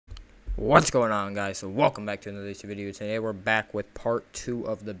What's going on, guys? So welcome back to another YouTube video. Today we're back with part 2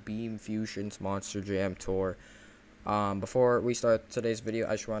 of the Beam Fusions Monster Jam Tour. Before we start today's video,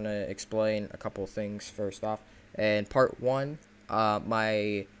 I just want to explain a couple things first off. In part 1,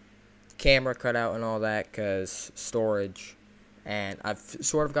 my camera cut out and all that because storage, and I've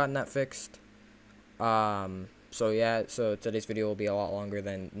sort of gotten that fixed. So yeah, so today's video will be a lot longer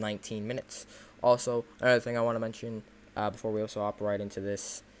than 19 minutes. Also, another thing I want to mention before we also hop right into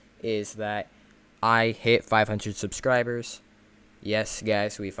this is that I hit 500 subscribers. Yes,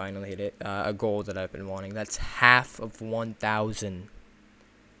 guys, we finally hit it. A goal that I've been wanting. That's half of 1,000.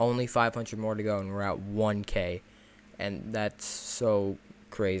 Only 500 more to go, and we're at 1K. And that's so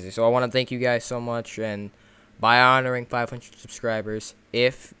crazy. So I want to thank you guys so much. And by honoring 500 subscribers,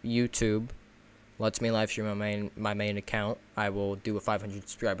 if YouTube lets me live stream on my main account, I will do a 500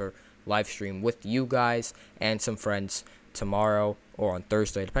 subscriber live stream with you guys and some friends tomorrow or on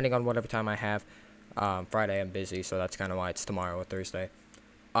Thursday, depending on whatever time I have. Friday I'm busy, so that's kind of why it's tomorrow or Thursday.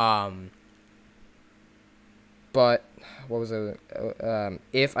 But what was it?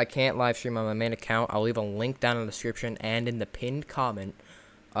 If I can't live stream on my main account, I'll leave a link down in the description and in the pinned comment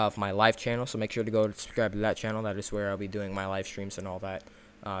of my live channel, so make sure to go to subscribe to that channel. That is where I'll be doing my live streams and all that,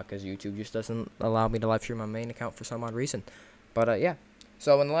 because YouTube just doesn't allow me to live stream my main account for some odd reason. But yeah.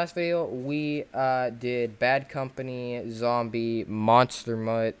 So in the last video, we did Bad Company, Zombie, Monster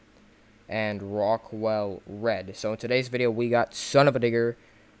Mutt, and Rockwell Red. So in today's video, we got Son of a Digger,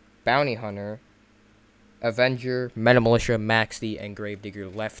 Bounty Hunter, Avenger, Meta Militia, Maxi, and Gravedigger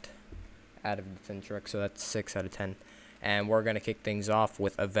left out of the 10 truck. So that's 6 out of 10. And we're going to kick things off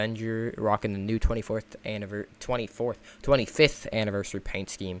with Avenger rocking the new 25th anniversary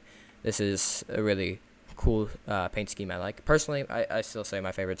paint scheme. This is a really cool paint scheme I like. Personally, I still say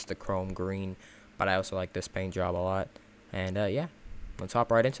my favorite's the chrome green, but I also like this paint job a lot. And yeah, let's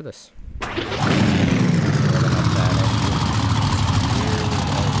hop right into this.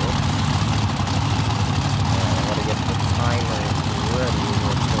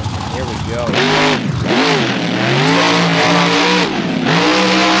 Here we go.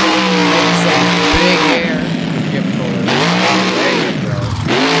 Some big air. There you go.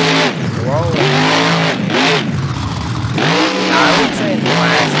 Rolling. I would say in the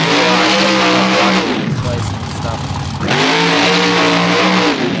last video I did place and stuff.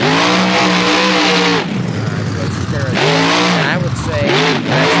 And I would say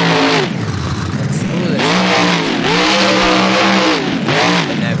that's smooth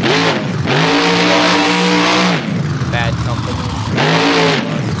in that video was Bad Company.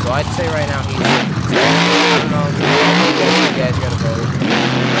 So I'd say right now he's, I don't know, you guys gotta vote.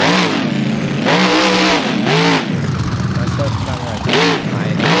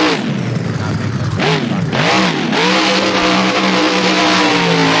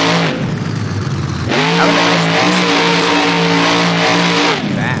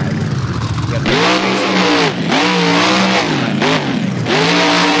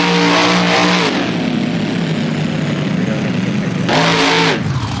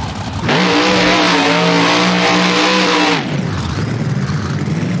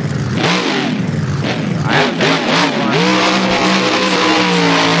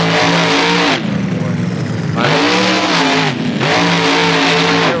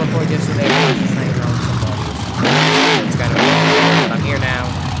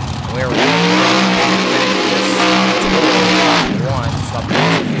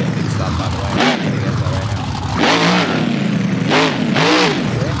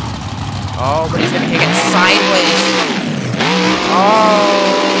 Oh, but he's gonna kick it sideways. Oh,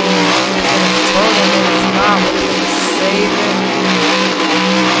 it's not. What is it? Save it?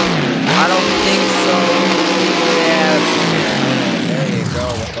 I don't think so. Yeah, there you go.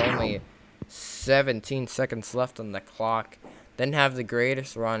 With only 17 seconds left on the clock. Didn't have the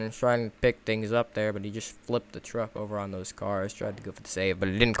greatest run and trying to pick things up there, but he just flipped the truck over on those cars. Tried to go for the save, but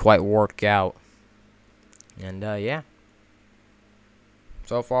it didn't quite work out. And yeah.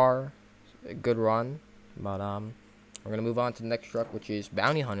 So far, a good run, but we're gonna move on to the next truck, which is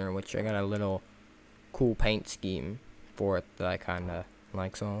Bounty Hunter, which I got a little cool paint scheme for it that I kind of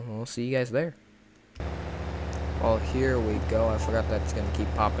like, so we'll see you guys there. Well, here we go. I forgot that's gonna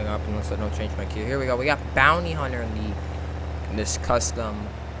keep popping up unless I don't change my key. Here we go. We got Bounty Hunter in this custom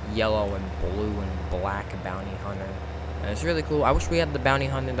yellow and blue and black Bounty Hunter, and it's really cool. I wish we had the Bounty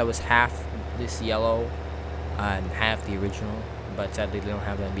Hunter that was half this yellow and half the original, but sadly they don't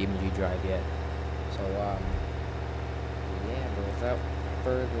have that BMG drive yet. So yeah, but without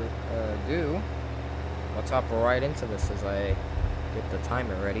further ado, let's hop right into this as I get the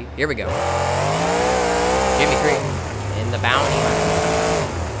timer ready. Here we go. Jimmy Creighton in the Bounty Hunter.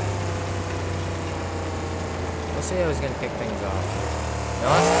 Let's see how he's gonna kick things off. Now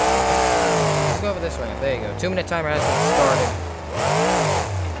let's go over this ramp. There you go. 2-minute timer has been started.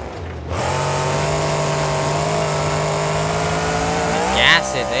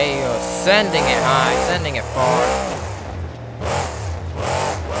 Gas it. There you go. Sending it high, sending it far.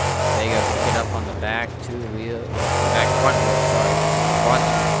 There you go. Pick it up on the back two wheel, back front wheel. Sorry, front.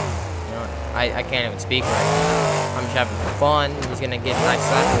 You know, I can't even speak right now. I'm just having fun. He's gonna get a nice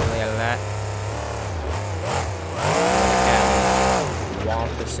slap out of that.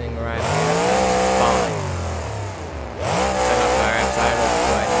 Wampusing right here. Fine. Set up our outside of the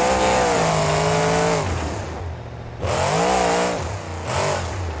right.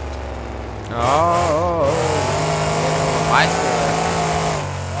 Oh, bicycle.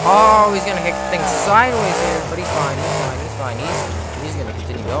 Oh, he's gonna kick things sideways here, but he's fine. He's fine. He's gonna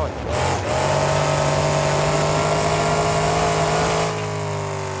continue going.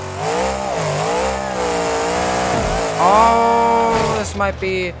 Oh, this might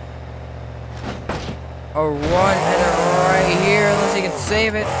be a run header right here, unless he can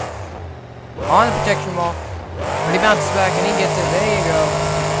save it on the protection wall. But he bounces back and he gets it. There you go.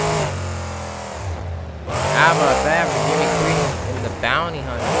 How about that for Jimmy Creed in the bounty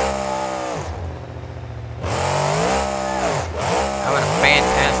hunter? How about a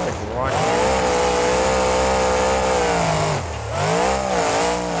fantastic run here?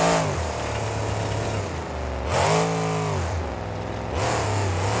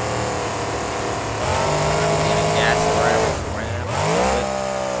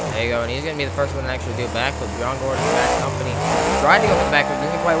 And he's going to be the first one to actually do a backflip. John Gordon's back company. Tried to go for the backflip,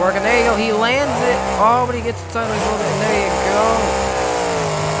 didn't quite work. And there you go, he lands it. Oh, but he gets it sideways a little bit. And there you go.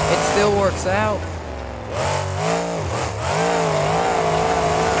 It still works out.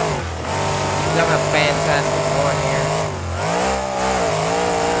 He's having a fantastic run here.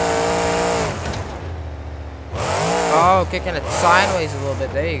 Oh, kicking it sideways a little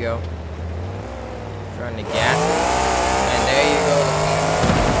bit. There you go. Trying to gas it. And there you go.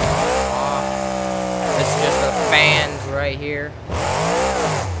 This is just the fans right here.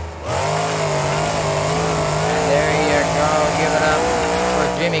 And there you go. Give it up for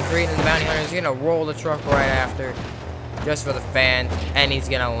Jimmy Creed and the bounty hunter. He's gonna roll the truck right after, just for the fans, and he's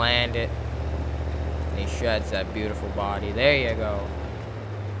gonna land it. And he sheds that beautiful body. There you go.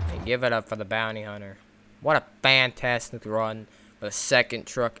 And give it up for the bounty hunter. What a fantastic run. The second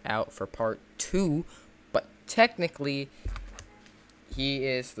truck out for part 2, but technically he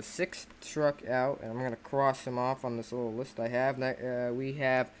is the 6th truck out, and I'm going to cross him off on this little list I have. We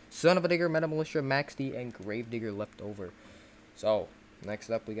have Son of a Digger, Meta Militia, Max D, and Grave Digger left over. So, next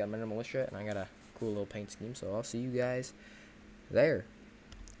up we got Meta Militia, and I got a cool little paint scheme, so I'll see you guys there.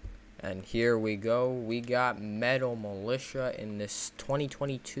 And here we go. We got Metal Militia in this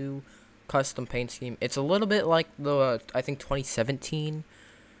 2022 custom paint scheme. It's a little bit like the, I think, 2017,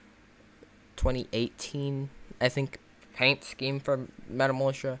 2018, I think, paint scheme for Meta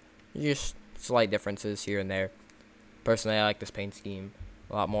Militia. Just slight differences here and there. Personally, I like this paint scheme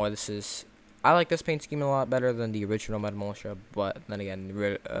a lot more. I like this paint scheme a lot better than the original Meta Militia, but then again,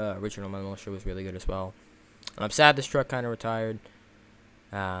 the original Meta Militia was really good as well. And I'm sad this truck kind of retired.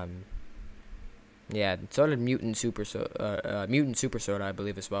 Yeah, so did Mutant Super Soda, I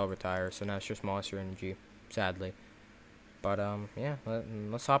believe, as well, retire. So now it's just Monster Energy, sadly. But, yeah,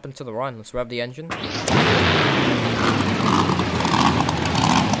 let's hop into the run. Let's rev the engine.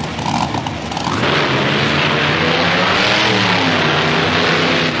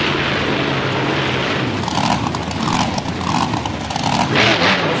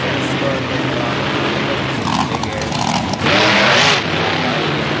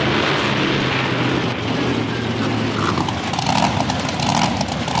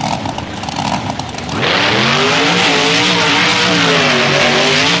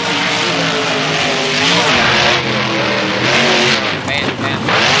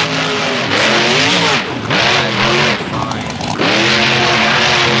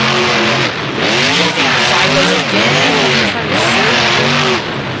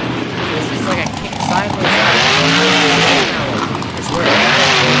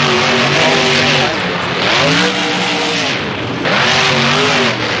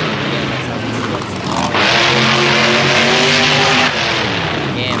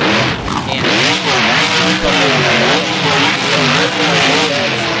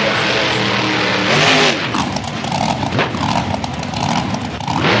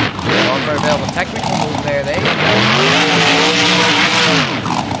 Technical move there, there you go.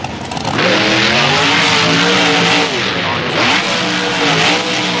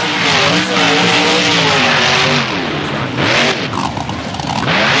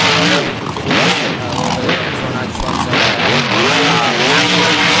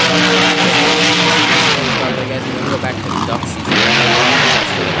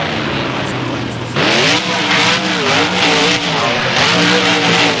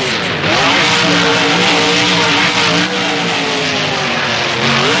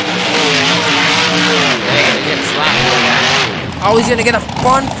 Oh, he's gonna get a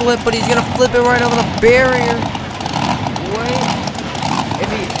front flip, but he's gonna flip it right over the barrier. Wait.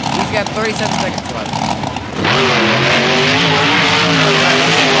 He's got 37 seconds left.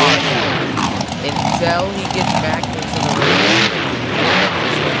 Until he gets back into the ring.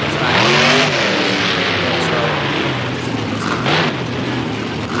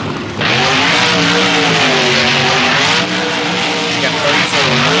 He got 30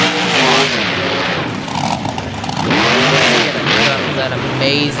 seconds left. That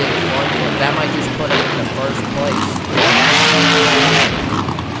amazing front flip. That might just put him in the first place.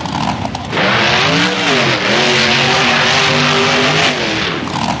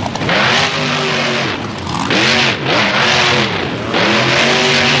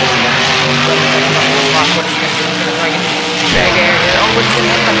 What is he gonna do? He's gonna try and get big air here. Oh, but he's gonna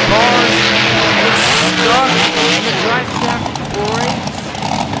hit the bars. And it's stuck. And the drive shaft breaks.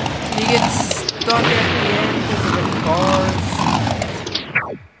 He gets stuck at the end because of the cars.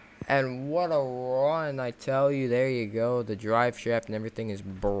 And what a run, I tell you. There you go. The drive shaft and everything is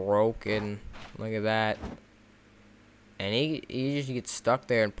broken. Look at that. And he just gets stuck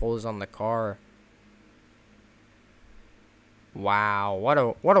there and pulls on the car. Wow. What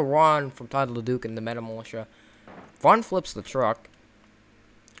a run from Todd LeDuc and the Meta Militia. Front flips the truck.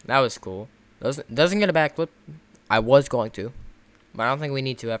 That was cool. Doesn't get a backflip. I was going to. But I don't think we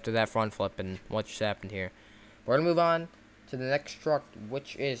need to after that front flip and what just happened here. We're going to move on to the next truck,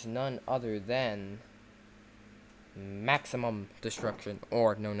 which is none other than Maximum Destruction,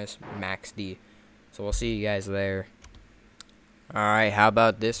 or known as Max D. So we'll see you guys there. Alright, how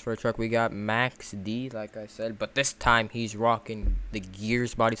about this for a truck? We got Max D, like I said, but this time he's rocking the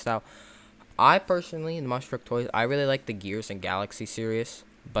Gears body style. I personally, in the Monster Truck Toys, I really like the Gears and Galaxy series,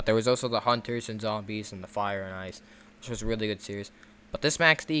 but there was also the Hunters and Zombies and the Fire and Ice, which was a really good series. But this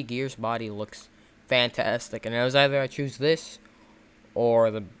Max D Gears body looks fantastic, and it was either I choose this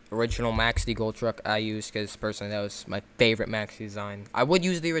or the original Max D Gold truck I used, because personally that was my favorite Max D design. I would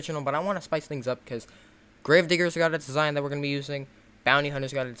use the original, but I want to spice things up because Gravedigger's got a design that we're going to be using, Bounty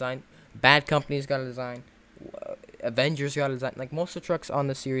Hunter's got a design, Bad Company's got a design, Avengers got a design. Like, most of the trucks on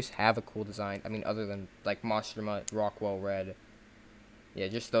the series have a cool design. I mean, other than like Monster Mutt, Rockwell Red. Yeah,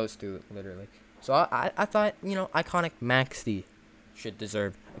 just those two, literally. So I thought, you know, iconic Max D should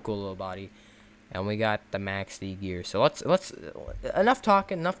deserve a cool little body. And we got the Max D gear. So let's enough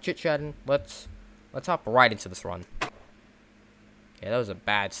talking, enough chit-chatting. Let's hop right into this run. Yeah, that was a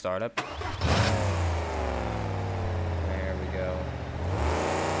bad startup. There we go.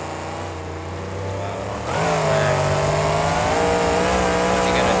 What's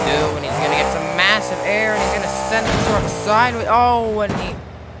he gonna do? And he's gonna get some massive air, and he's gonna send the truck sideways. Oh, and he.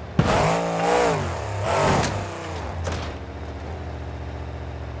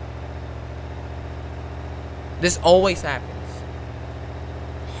 This always happens.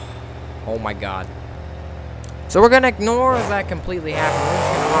 Oh my god. So we're gonna ignore that completely happened. We're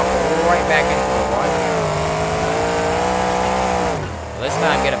just gonna hop right back into the run here. This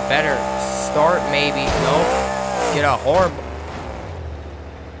time get a better start, maybe. Nope. Get a horrible.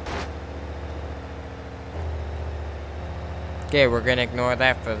 Okay, we're gonna ignore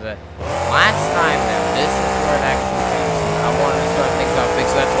that for the last time now. This is where it actually comes. I wanted to start things off big,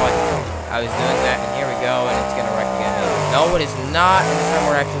 so that's why I was doing that, and here we go, and it's gonna wreck again. No, it is not, and this time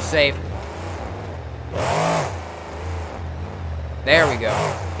we're actually safe. There we go.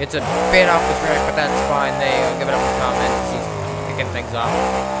 It's a bit off the track, but that's fine. There you go. Give it up for comments. She's kicking things off.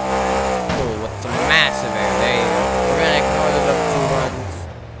 Cool, with some massive air. There you go. We're gonna ignore those other two runs,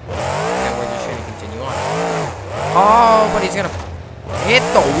 and we're just gonna continue on. Oh, but he's gonna hit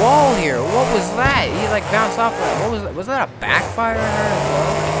the wall here. What was that? He like bounced off that. What was that? Was that a backfire in her as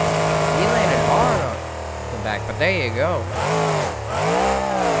well? He landed hard on the back, but there you go.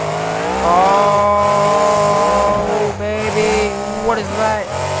 Oh, baby. What is that?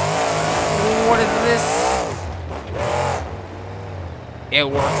 What is this? It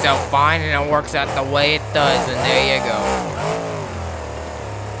works out fine, and it works out the way it does, and there you go.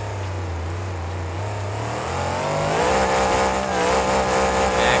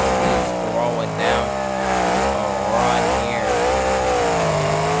 Max is throwing down a run here.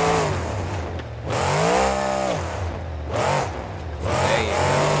 There you go.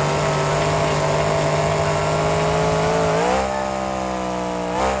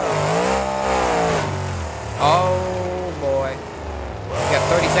 Oh boy. We got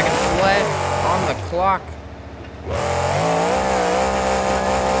 30 seconds left on the clock.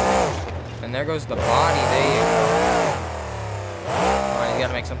 And there goes the body. There you go. Come on, he's got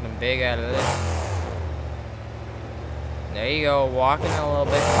to make something big out of this. There you go. Walking a little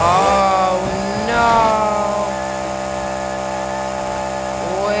bit. Oh no.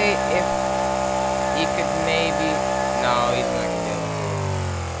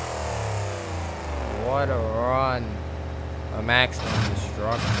 what a run. A maximum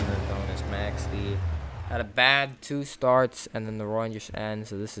destruction, known as Max D. Had a bad 2 starts, and then the run just ends,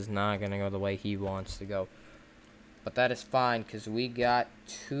 so this is not going to go the way he wants to go. But that is fine, because we got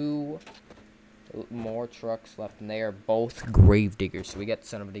 2 more trucks left, and they are both Gravediggers. So we got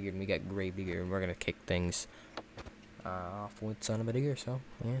Son of a Digger, and we got Gravedigger, and we're going to kick things off with Son of a Digger. So,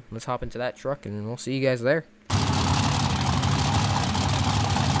 yeah, let's hop into that truck, and we'll see you guys there.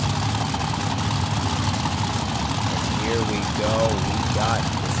 Here we go. We got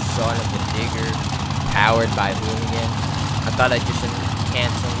the Son of a Digger powered by Hooligan. I thought I'd just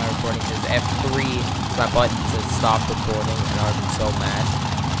cancel my recording because F3 is my button to stop recording, and I would have been so mad.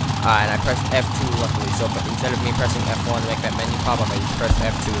 And I pressed F2 luckily, so but instead of me pressing F1 to make that menu pop up, I just pressed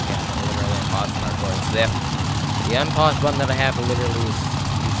F2 again. I literally unpaused my recording. So the unpause button that I have literally is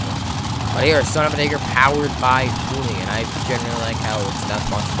useless. But here, Son of a Digger powered by Hooligan. I generally like how it's not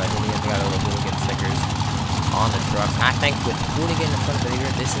sponsored by Hooligan. They got a little Hooligan stickers on the truck. And I think with Hooligan and Son of a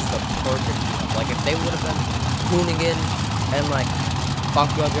Digger, this is the perfect team. Like if they would have done Hooligan and like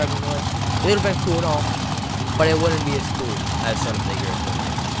Buckle Driving One, it would have been cool and all, but it wouldn't be as cool as Son of a Digger.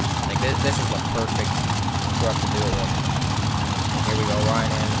 Like this is the perfect truck to do it with. Here we go, Ryan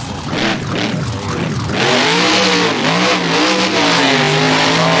Anderson.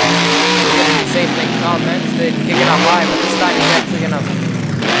 Same thing, Tom Menz did, kick it up high, but this time he's actually gonna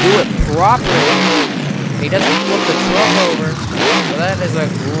do it properly. He doesn't flip the truck over, so that is a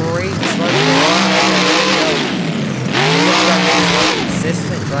great start to the run. He's trying to be more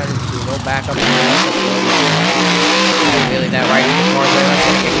consistent, trying to do no backup. Really that right in the corner there, that's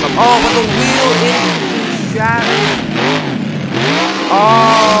gonna kick him up. Oh, but the wheel is shattered.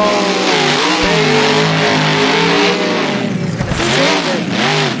 Oh, baby. He's gonna save it.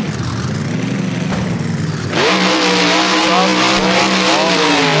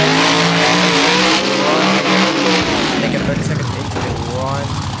 Take a 30 seconds into the run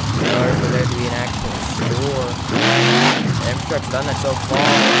in order for there to be an actual score. M-Truck's done that so far.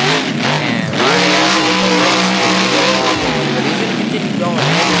 And Ryan but he's gonna continue going.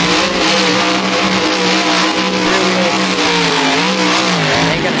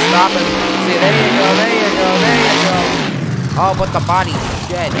 Ain't gonna stop him. See, there you go, there you go, there you go. Oh, but the body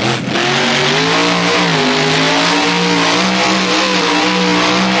shed.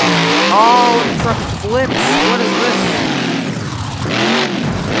 Oh, the truck flips. What is this?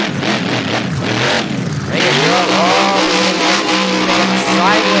 There you go. Oh,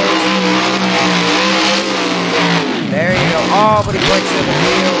 sideways. There you go. Oh, but he breaks in the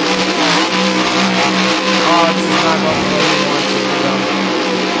wheel. Oh, this is not going the way he wants it to go.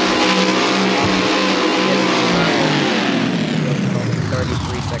 Only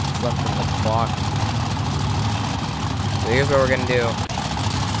 33 seconds left on the clock. So here's what we're going to do.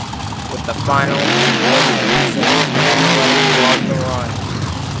 With the final the run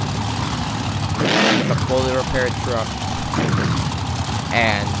with a fully repaired truck,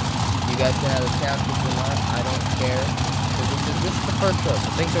 and you guys can have a count if you want. I don't care because this is the first show, so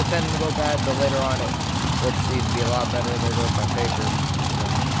things are tending to go bad, but later on it will seem to be a lot better. There goes my paper.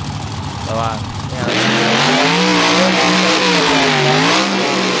 So yeah.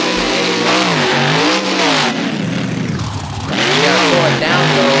 You gotta pull it down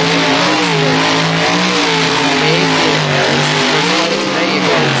though.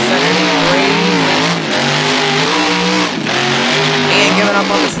 Up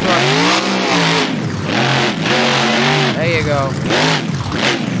on this truck. There you go.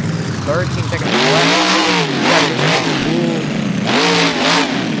 13 seconds left. You gotta do something cool.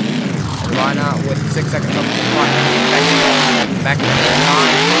 And why not with 6 seconds left on the clock? Back to the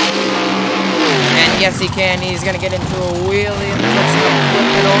time. And yes, he can. He's gonna get into a wheelie and the truck's gonna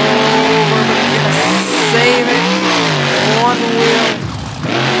flip it over, but he's gonna save it. One wheel.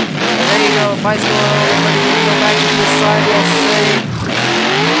 And there you go. Bike's going over, but he's gonna go back into the sidewall save.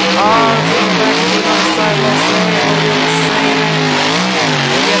 Oh, it's going back to the other side, well saved,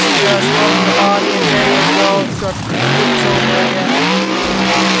 I guess he does from the body, and there you go, truck flips over again.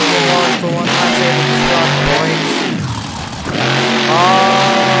 Good one for one, not able to stop brakes. Oh,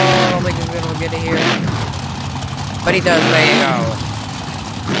 I don't think he's going to get it here. But he does, there you go.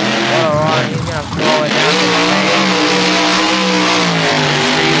 What a run, he's going to throw it down to the fan.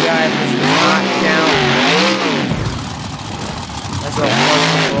 For you guys, this does not count. That's a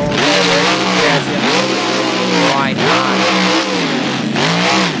fucking roll there, why not?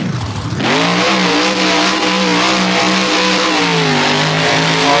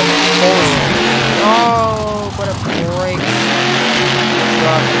 Oh, but it breaks. The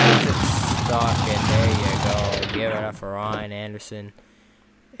truck gets it stuck, and there you go. Give it up for Ryan Anderson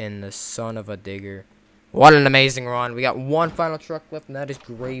and the Son of a Digger. What an amazing run. We got one final truck left, and that is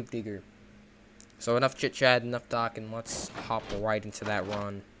Gravedigger. So enough chit-chat, enough talking. Let's hop right into that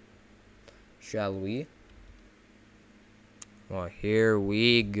run. Shall we? Well, here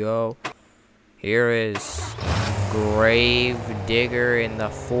we go. Here is Gravedigger in the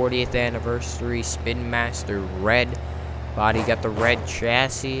 40th anniversary Spin Master red body. Got the red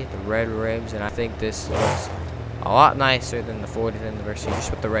chassis, the red rims, and I think this looks a lot nicer than the 40th anniversary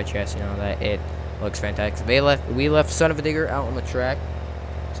just with the red chassis and all that. It looks fantastic. We left Son of a Digger out on the track,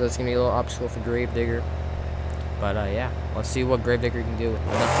 so it's gonna be a little obstacle for Gravedigger. But yeah, let's see what Gravedigger can do.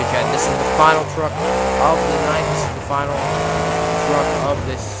 Enough chit chat. This is the final truck of the night. This is the final truck of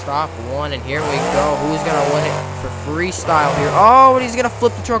this stop one, and here we go. Who's gonna win it for freestyle here? Oh, and he's gonna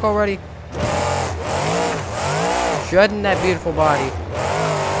flip the truck already. Shredding that beautiful body.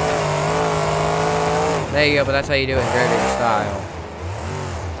 There you go, but that's how you do it in Gravedigger style.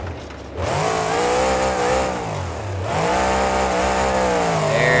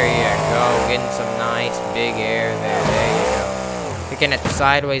 There you go, getting some nice big air there. There you go. Picking it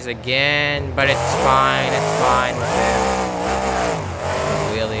sideways again, but it's fine. It's fine with him.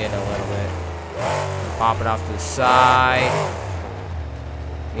 Wheelie it a little bit. Pop it off to the side.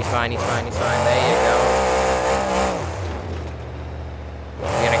 He's fine, he's fine, he's fine. There you go.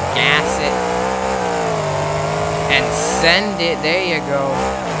 We're gonna gas it and send it. There you go.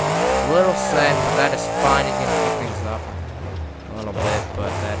 Little send, but that is fine. He's gonna pick things up a little bit, but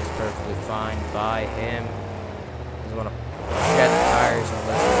that is perfectly fine by him. Just wanna shed the tires on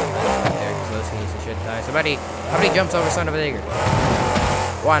this right there, because Lewis needs to shed the tires. Somebody jumps over Son of a Digger.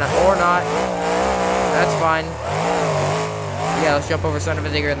 Why not? Or not. That's fine. Yeah, let's jump over Son of a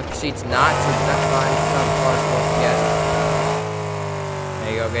Digger and the proceeds not to. That's fine. It's not the car's fault, yes.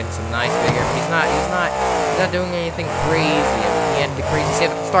 There you go, getting some nice bigger. But he's not doing anything crazy. I mean, he had the crazy save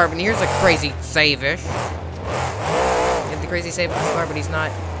at the start, but here's a crazy save-ish. He had the crazy save at the start, but he's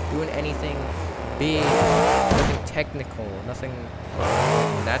not doing anything big, nothing technical, nothing.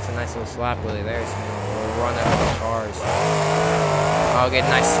 That's a nice little slap wheelie there. So we'll run that with the cars. Oh, get a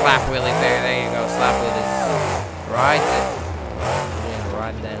nice slap wheelie there. There you go, slap wheelies. Right there.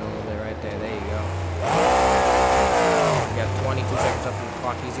 Ride that a little bit right there. There you go. We got 22 seconds up on the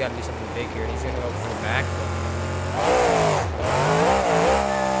clock. He's got to do something big here. And he's going to go for the backflip.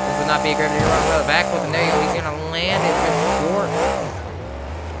 This would not be a great idea to run for the backflip. And there you go. He's going to land it just short.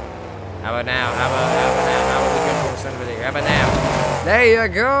 How about now? How about now? How about we jump over Son of a Digger? How about now? There you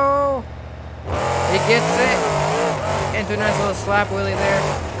go. He gets it. Into a nice little slap wheelie there.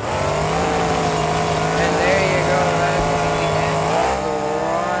 And there you go. That's the end of the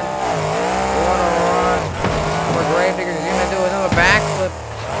run. What a run. For Gravedigger. He's going to do another backflip.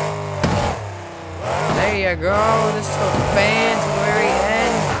 There you go. This is for the fans at the very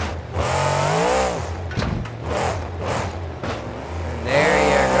end. And there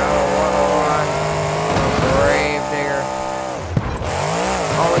you go. What a run for Gravedigger.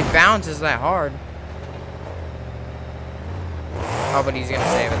 Oh, he bounces that hard. Oh, but he's going to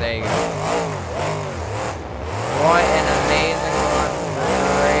save it. There you go. What an amazing run for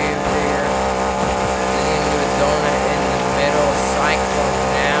Gravedigger. He's going to do a donut in the middle. Cyclone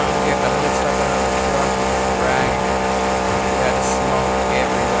down. Get the hood stuck on the truck. Drag. You got the smoke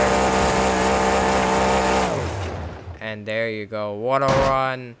everywhere. And there you go. What a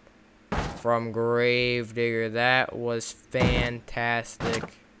run from Gravedigger. That was fantastic.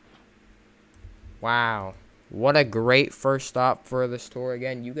 Wow. What a great first stop for this tour.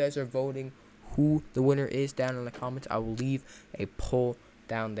 Again, you guys are voting who the winner is down in the comments. I will leave a poll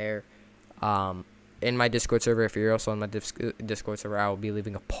down there in my Discord server. If you're also on my Discord server, I will be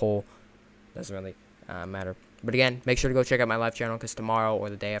leaving a poll. Doesn't really matter. But again, make sure to go check out my live channel, because tomorrow or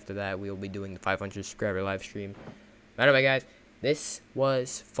the day after that, we will be doing the 500 subscriber live stream. Anyway, guys, this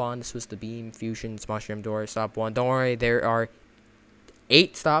was fun. This was the Beam Fusion Monster Jam Tour stop 1. Don't worry, there are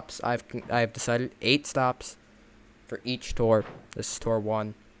 8 stops. I've decided 8 stops for each tour. This is tour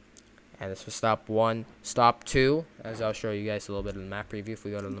 1, and this was stop 1. Stop 2, as I'll show you guys a little bit of the map preview. If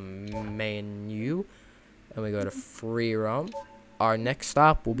we go to the menu and we go to free roam, our next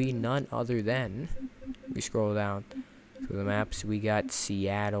stop will be none other than, we scroll down to the maps, we got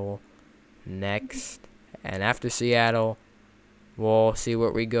Seattle next, and after Seattle we'll see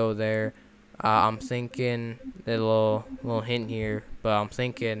where we go there. I'm thinking a little hint here, but I'm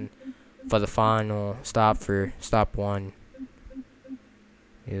thinking for the final stop for stop 1,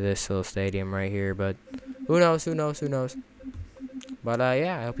 this little stadium right here. But who knows? But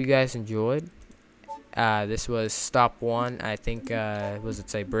yeah, I hope you guys enjoyed. This was stop 1. I think was it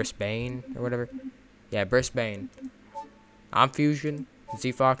say Brisbane or whatever? Yeah, Brisbane. I'm Fusion,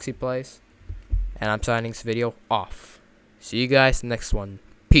 Z Foxy Place, And I'm signing this video off. See you guys next one.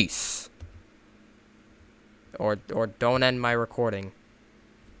 Peace. Or don't end my recording.